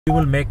You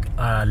will make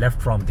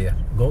left from there.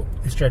 Go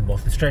straight,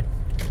 boss, straight,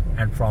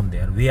 and from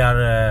there we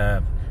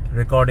are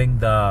recording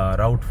the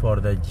route for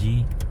the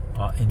G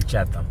in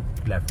Chatham.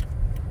 Left.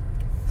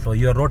 So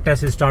your road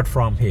test is start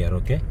from here.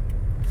 Okay.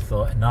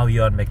 So now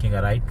you are making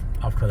a right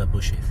after the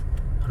bushes.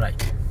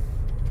 Right.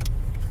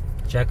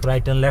 Check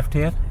right and left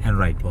here and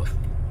right, boss.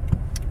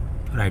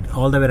 Right.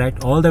 All the way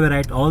right. All the way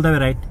right. All the way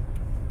right.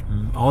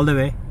 All the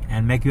way,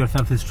 and make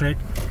yourself straight.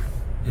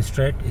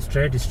 Straight.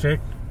 Straight. Straight.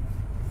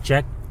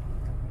 Check.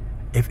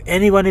 If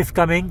anyone is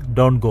coming,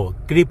 don't go.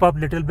 Creep up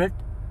little bit.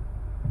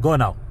 Go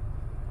now.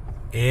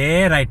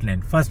 Right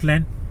lane. First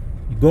lane.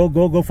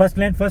 Go. First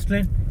lane. First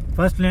lane.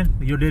 First lane.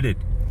 You did it.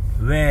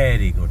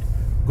 Very good.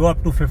 Go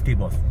up to 50,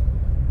 boss.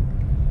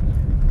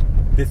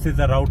 This is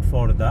the route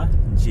for the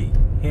G.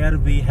 Here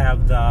we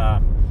have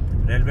the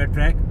railway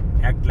track.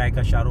 Act like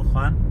a Shah Rukh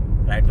Khan.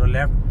 Right or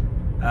left.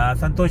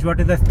 Santosh, what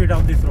is the speed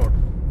of this road?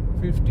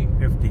 50.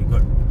 50.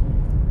 Good.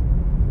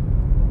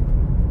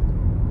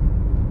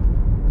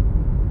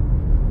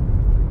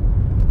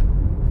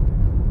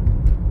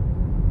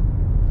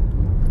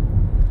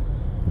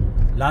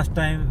 Last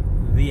time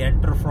we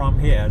enter from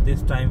here,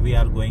 this time we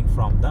are going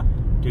from the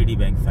TD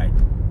Bank side.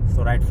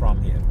 So right from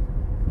here.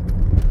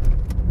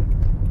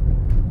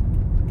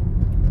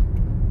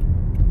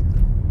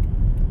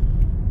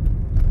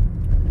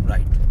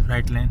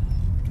 Right lane.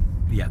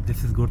 Yeah,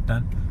 this is good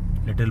turn.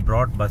 Little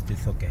broad, but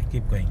it's okay.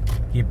 Keep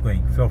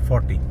going. For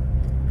 40.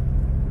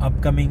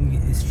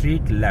 Upcoming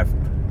street left.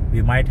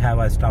 We might have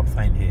a stop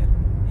sign here.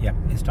 Yep,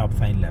 stop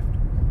sign left.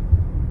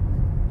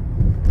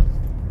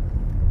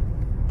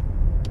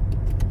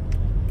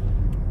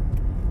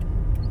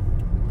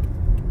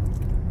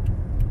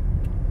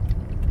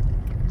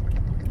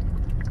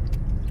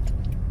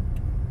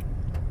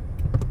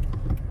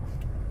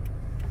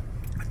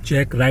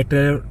 Check right,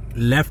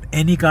 left.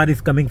 Any car is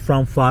coming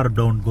from far,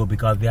 don't go,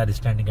 because we are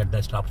standing at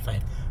the stop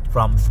sign.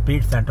 From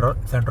speed center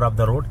of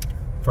the road,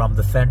 from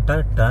the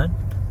center turn,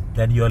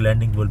 then your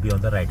landing will be on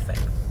the right side.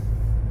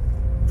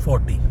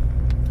 40.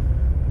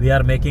 We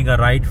are making a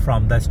right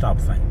from the stop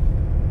sign.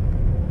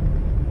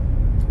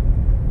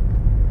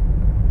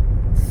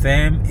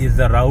 Same is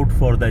the route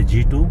for the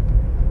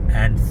G2,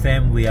 and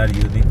same we are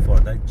using for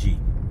the G.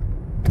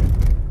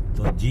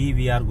 So G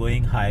we are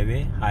going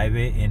highway.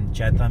 Highway in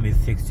Chatham is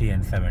 60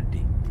 and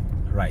 70.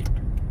 Right.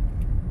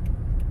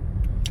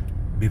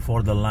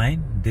 Before the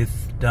line, this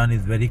turn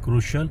is very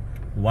crucial.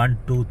 1,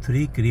 2,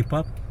 3, creep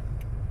up.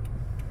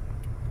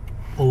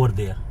 Over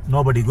there.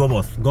 Nobody, go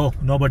boss. Go.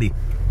 Nobody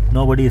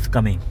is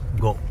coming.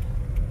 Go.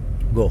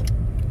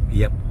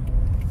 Yep.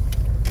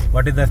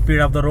 What is the speed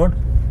of the road?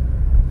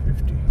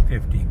 50.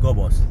 50. Go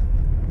boss.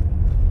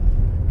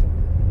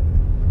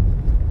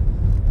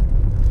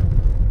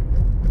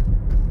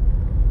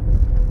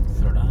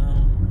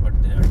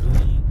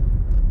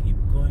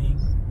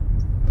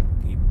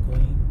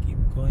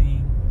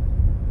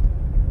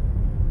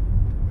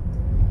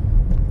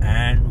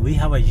 We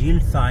have a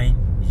yield sign.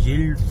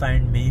 Yield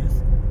sign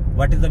means,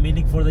 what is the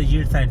meaning for the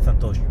yield sign,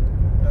 Santosh?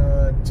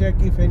 Check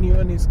if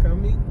anyone is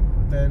coming,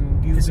 then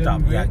give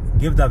stop. Them way. Yeah,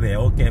 give the way.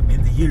 Okay,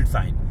 means yield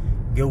sign.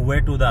 Give way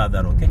to the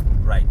other. Okay,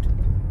 right.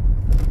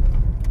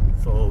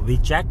 So we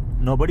check.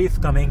 Nobody is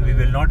coming. We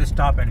will not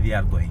stop, and we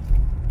are going.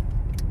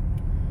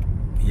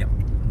 Yep.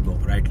 Go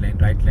right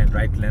lane.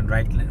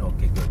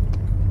 Okay, good.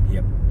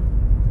 Yep.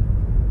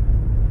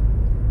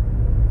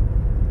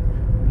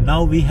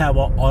 Now we have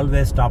a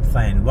always stop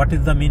sign. What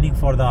is the meaning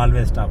for the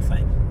always stop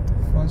sign?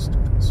 First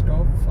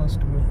stop, first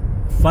go.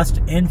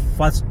 First in,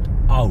 first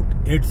out.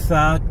 It's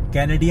a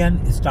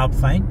Canadian stop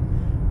sign.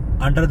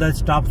 Under the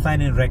stop sign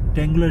in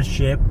rectangular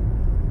shape,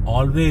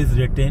 always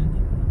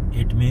written,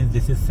 it means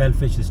this is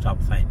selfish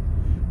stop sign.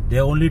 They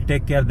only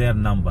take care their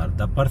number.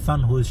 The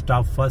person who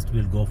stop first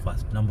will go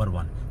first. Number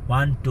 1.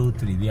 1, 2,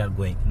 3. We are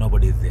going.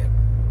 Nobody is there.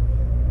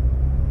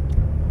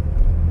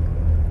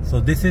 So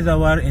this is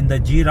our, in the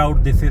G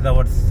route, this is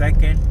our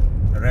second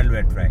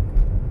railway track.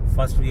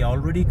 First we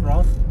already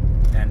crossed,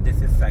 and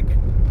this is second.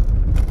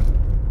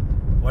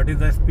 What is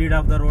the speed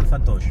of the road,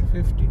 Santosh?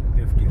 50.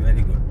 50,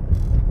 very good.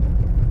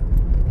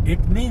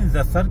 It means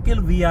the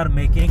circle we are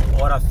making,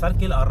 or a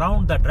circle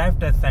around the drive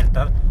test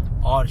center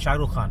or Shah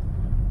Rukh Khan,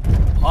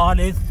 all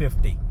is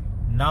 50.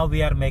 Now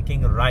we are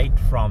making right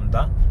from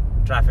the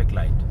traffic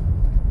light.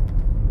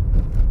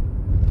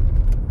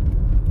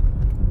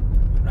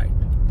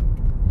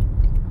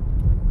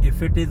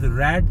 If it is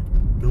red,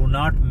 do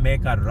not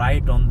make a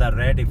right on the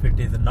red. If it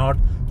is not,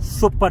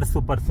 super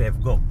safe.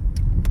 Go.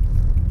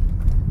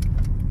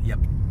 Yep.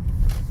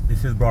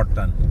 This is broad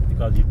turn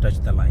because you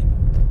touched the line.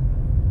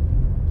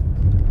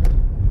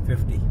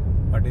 50.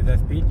 What is the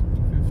speed?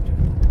 50.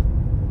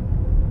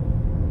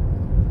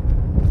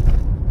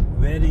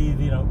 Very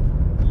easy route.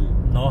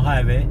 No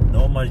highway,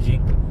 no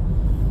merging.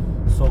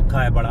 Sokha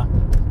hai bada.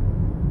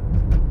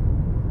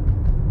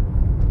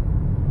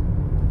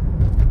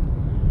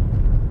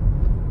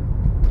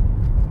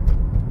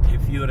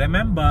 You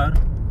remember,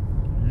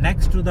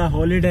 next to the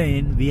Holiday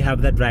Inn we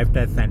have the drive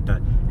test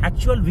center.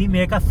 Actually we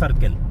make a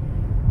circle.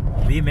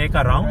 We make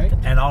a round, right,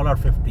 and all are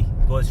 50.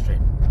 Go straight.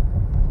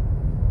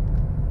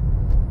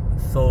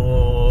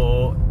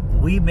 So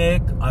we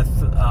make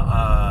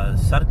a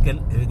circle,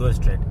 we go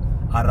straight,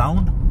 a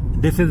round.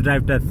 This is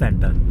drive test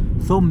center.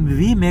 So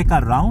we make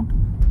a round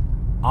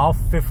of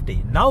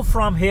 50. Now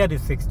from here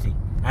is 60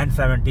 and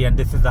 70, and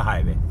this is the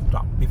highway.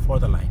 Stop before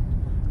the line.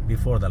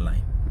 Before the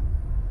line.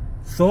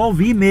 So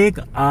we make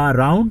a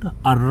round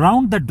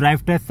around the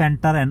drive test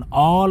center, and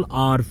all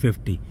are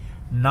 50.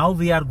 Now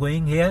we are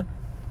going here.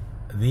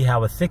 We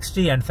have a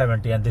 60 and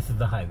 70, and this is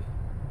the highway.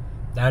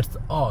 That's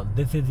all.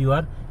 This is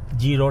your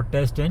G road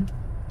test in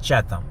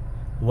Chatham.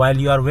 While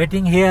you are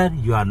waiting here,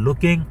 you are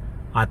looking.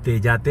 आते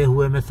जाते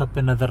हुए मैं सब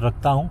पे नजर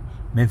रखता हूँ.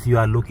 Means you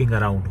are looking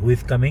around who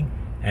is coming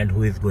and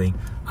who is going.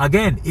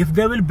 Again, if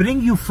they will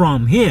bring you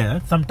from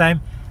here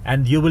sometime,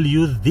 and you will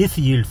use this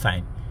yield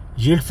sign.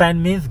 Yield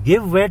sign means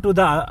give way to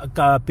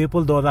the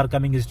people those are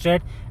coming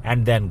straight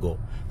and then go.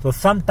 So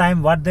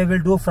sometime what they will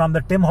do from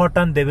the Tim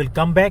Horton, they will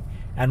come back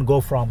and go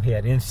from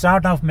here.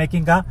 Instead of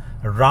making a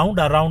round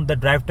around the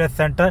drive test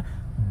center,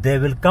 they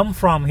will come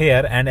from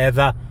here, and as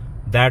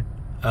that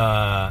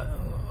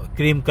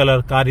cream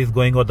color car is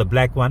going, or the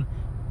black one,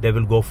 they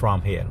will go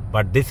from here.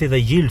 But this is a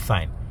yield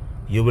sign.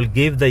 You will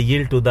give the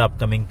yield to the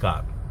upcoming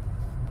car.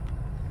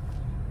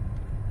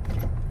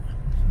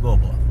 Go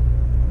boss.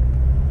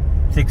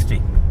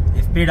 60.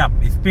 Speed up,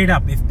 speed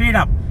up, speed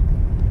up.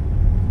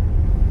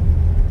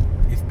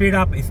 Speed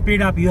up,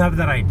 speed up. You have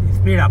the right.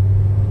 Speed up.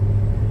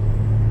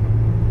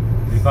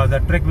 Because the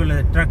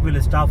truck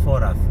will stop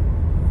for us.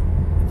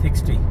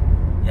 60.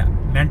 Yeah.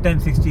 Maintain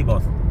 60,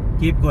 boss.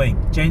 Keep going.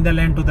 Change the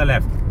lane to the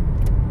left.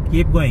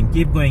 Keep going,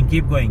 keep going,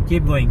 keep going,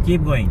 keep going,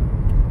 keep going.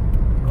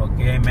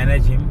 Okay,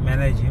 manage him,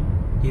 manage him.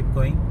 Keep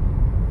going.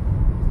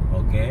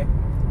 Okay.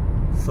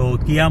 So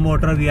Kia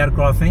Motor we are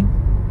crossing.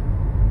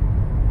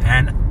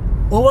 And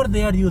over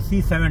there you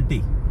see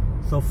 70.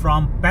 So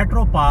from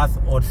Petro Pass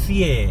or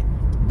CAA,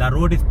 the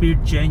road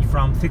speed change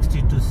from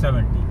 60 to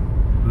 70.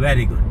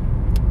 Very good.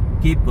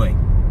 Keep going.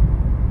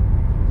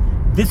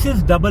 This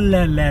is double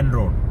lane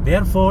road.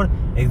 Therefore,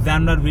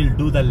 examiner will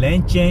do the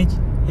lane change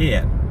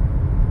here.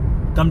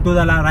 Come to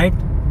the right.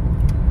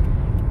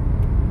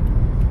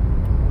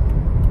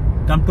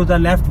 Come to the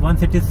left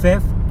once it is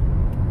safe.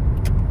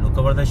 Look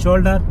over the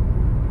shoulder.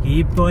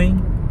 Keep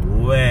going.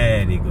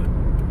 Very good.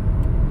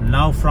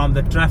 Now from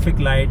the traffic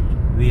light,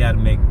 we are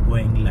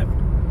going left.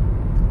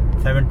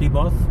 70,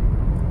 boss.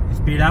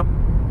 Speed up.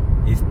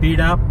 Speed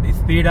up.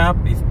 Speed up.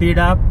 Speed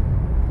up.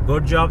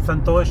 Good job,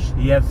 Santosh.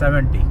 He has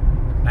 70.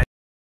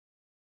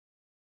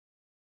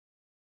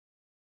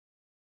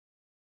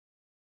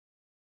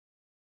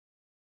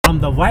 From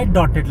the white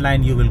dotted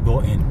line, you will go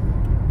in.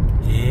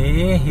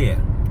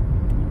 Here.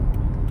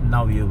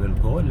 Now you will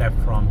go left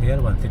from here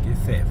once it is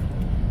safe.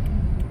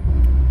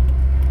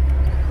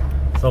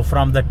 So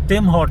from the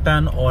Tim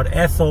Horton or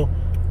SO,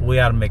 we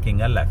are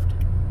making a left.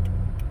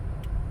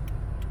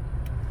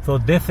 So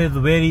this is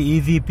very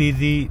easy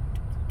peasy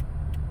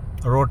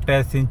road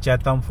test in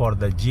Chatham for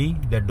the G.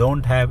 They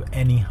don't have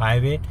any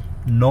highway,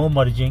 no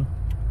merging.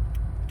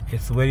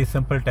 It's very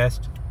simple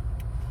test.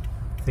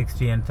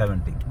 60 and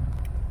 70.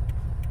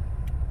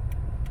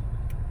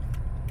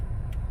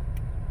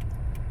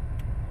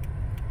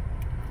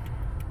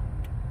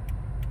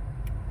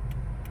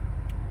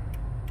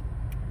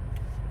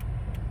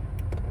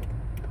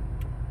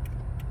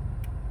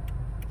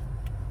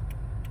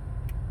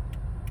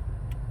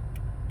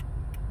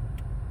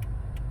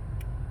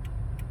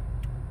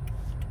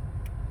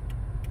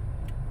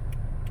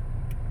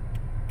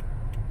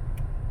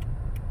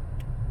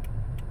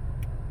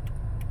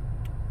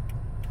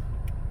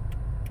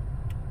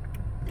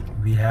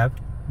 We have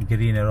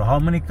green arrow. How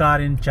many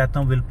cars in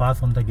Chatham will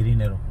pass on the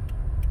green arrow?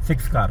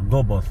 6 cars.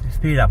 Go boss.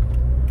 Speed up.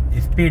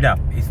 Speed up.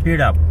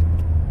 Speed up.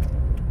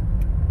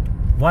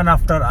 One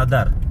after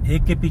other.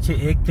 एक के पीछे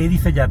एक तेजी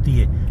से जाती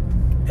है.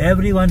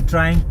 Everyone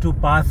trying to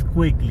pass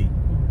quickly.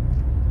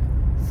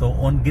 So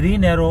on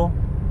green arrow,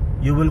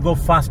 you will go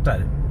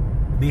faster.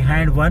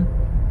 Behind one,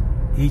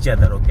 each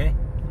other. Okay.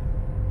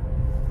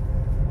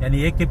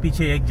 यानी एक के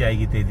पीछे एक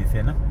जाएगी तेजी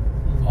से ना.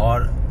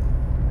 और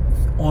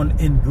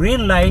in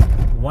green light,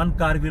 one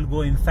car will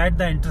go inside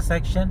the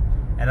intersection,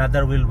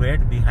 another will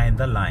wait behind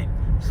the line.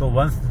 So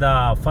once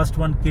the first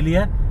one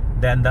clear,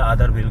 then the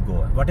other will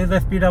go. What is the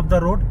speed of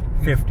the road?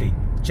 50.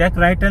 Check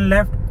right and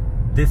left.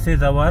 This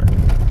is our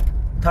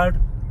third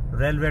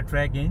railway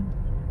track in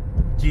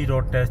G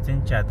road test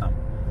in Chatham.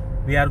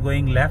 We are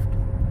going left,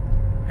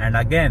 and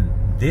again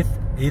this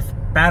is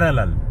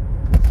parallel.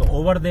 So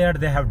over there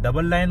they have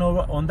double line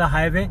on the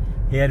highway.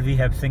 Here we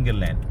have single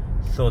lane.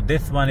 So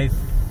this one is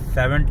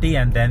 70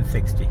 and then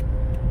 60.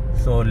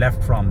 So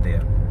left from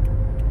there.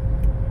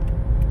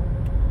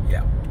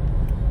 Yeah.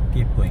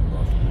 Keep going,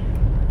 boss.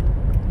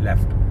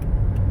 Left.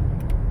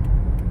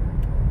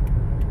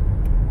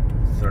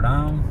 Slow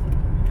down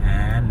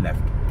and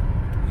left.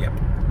 Yep.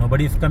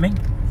 Nobody is coming.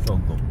 So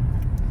go.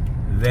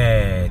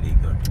 Very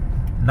good.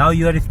 Now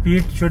your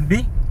speed should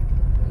be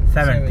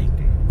 70.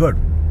 Good.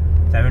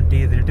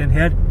 70 is written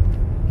here.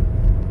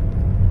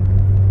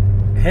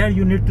 Here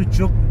you need to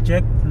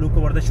check, look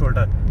over the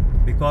shoulder,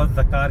 because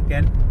the car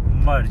can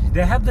merge.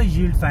 They have the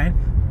yield sign,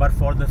 but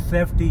for the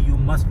safety you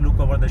must look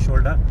over the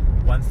shoulder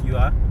once you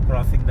are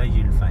crossing the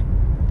yield sign.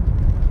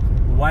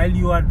 While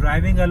you are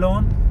driving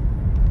alone,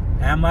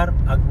 Amar,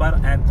 Akbar,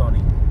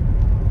 Anthony,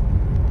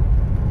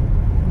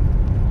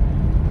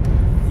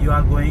 you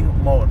are going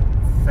more,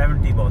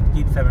 70 both,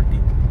 keep 70,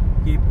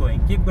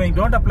 keep going,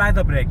 don't apply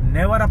the brake,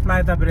 never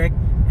apply the brake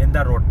in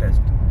the road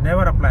test,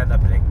 never apply the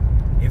brake.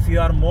 If you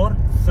are more,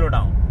 slow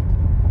down,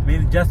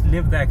 means just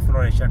leave the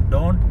acceleration,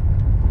 don't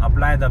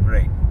apply the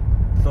brake.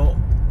 So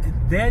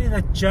there is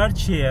a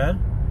church here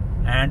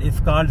and it's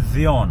called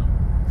Zion.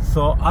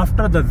 So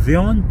after the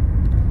Zion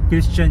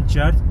Christian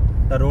church,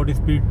 the road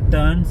speed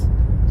turns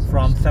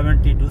from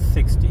 70 to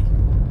 60.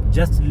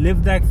 Just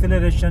leave the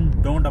acceleration,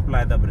 don't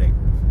apply the brake.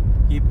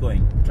 Keep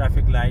going,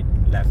 traffic light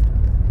left.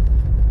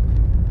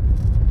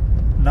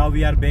 Now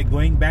we are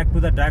going back to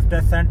the drive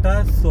test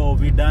center. So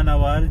we done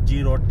our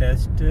G road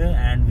test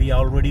and we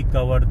already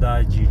covered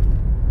the G2.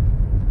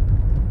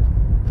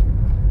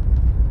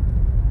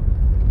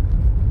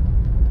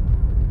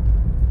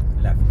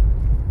 Left.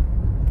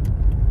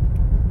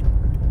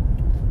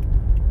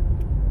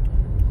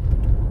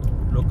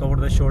 Look over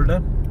the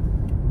shoulder.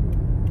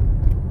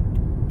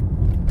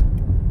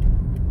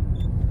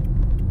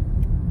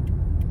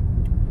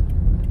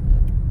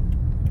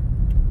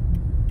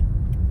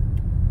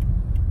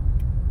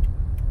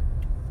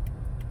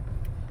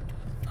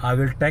 I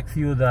will text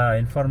you the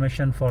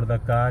information for the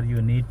car.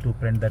 You need to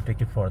print the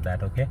ticket for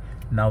that. Okay.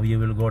 Now you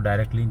will go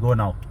directly. Go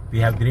now. We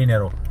have green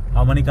arrow.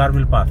 How many cars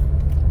will pass?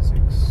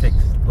 6.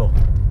 Go.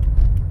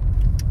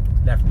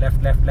 Left.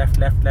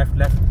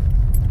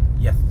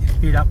 Yes.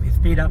 Speed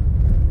up.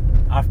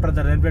 After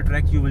the railway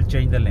track, you will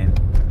change the lane.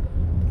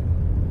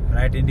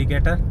 Right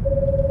indicator.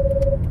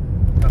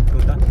 Come to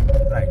the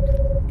right.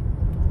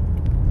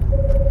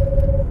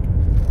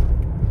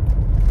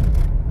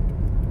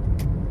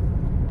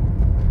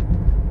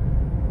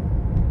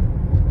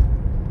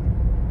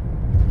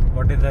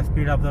 What is the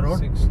speed of the road?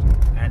 60.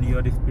 And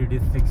your speed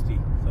is 60.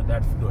 So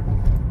that's good.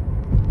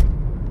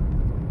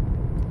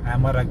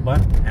 Amar, Akbar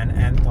and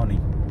Anthony.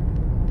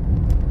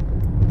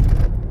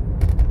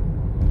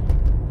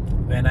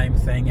 When I am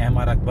saying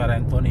Amar, Akbar,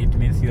 Anthony, it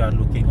means you are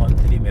looking on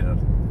 3 mirrors.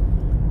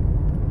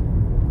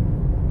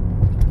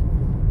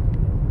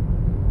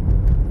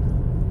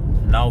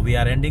 Now we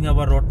are ending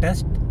our road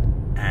test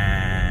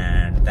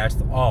and that's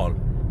all.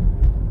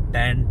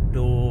 10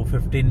 to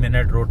 15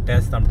 minute road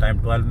test, sometime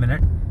 12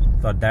 minutes.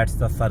 So that's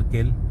the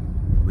circle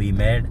we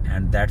made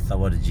and that's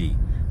our G.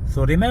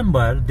 So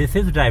remember, this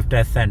is drive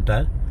test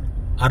center.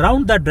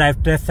 Around the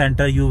drive test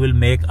center you will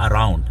make a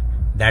round,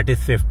 that is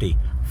 50.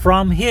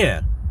 From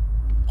here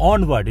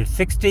onward it's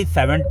 60,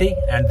 70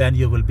 and then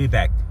you will be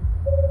back.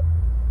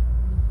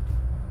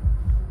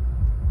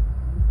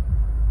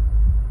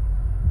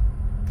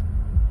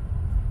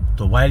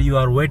 So while you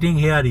are waiting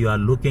here, you are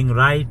looking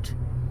right,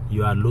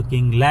 you are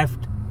looking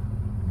left,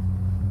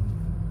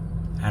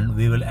 and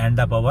we will end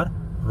up our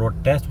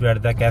road test where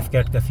the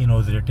Cascade Casino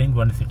is written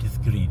once it is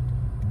green.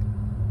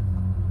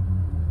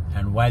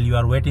 And while you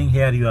are waiting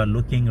here, you are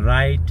looking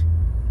right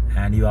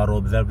and you are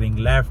observing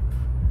left.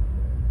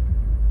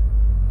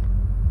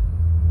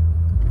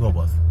 Go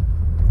boss.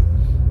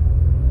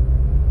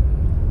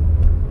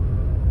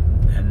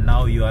 And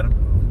now you are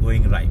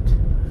going right.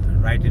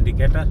 Right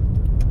indicator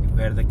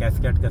where the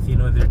Cascade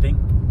Casino is written.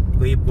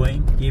 Keep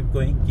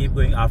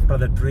going. After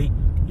the tree,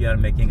 you are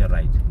making a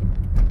right.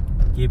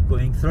 Keep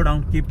going, slow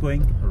down, keep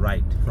going,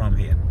 right from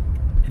here.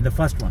 In the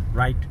first one,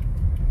 right.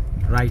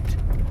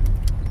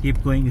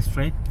 Keep going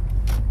straight.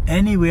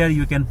 Anywhere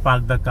you can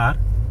park the car.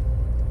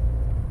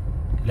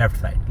 Left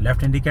side,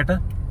 left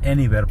indicator,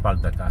 anywhere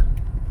park the car.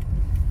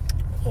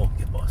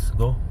 Okay boss,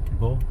 go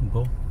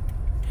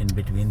in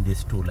between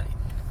these two lines.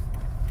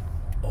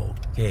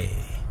 Okay.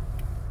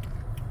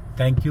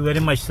 Thank you very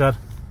much sir.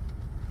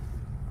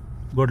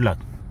 Good luck.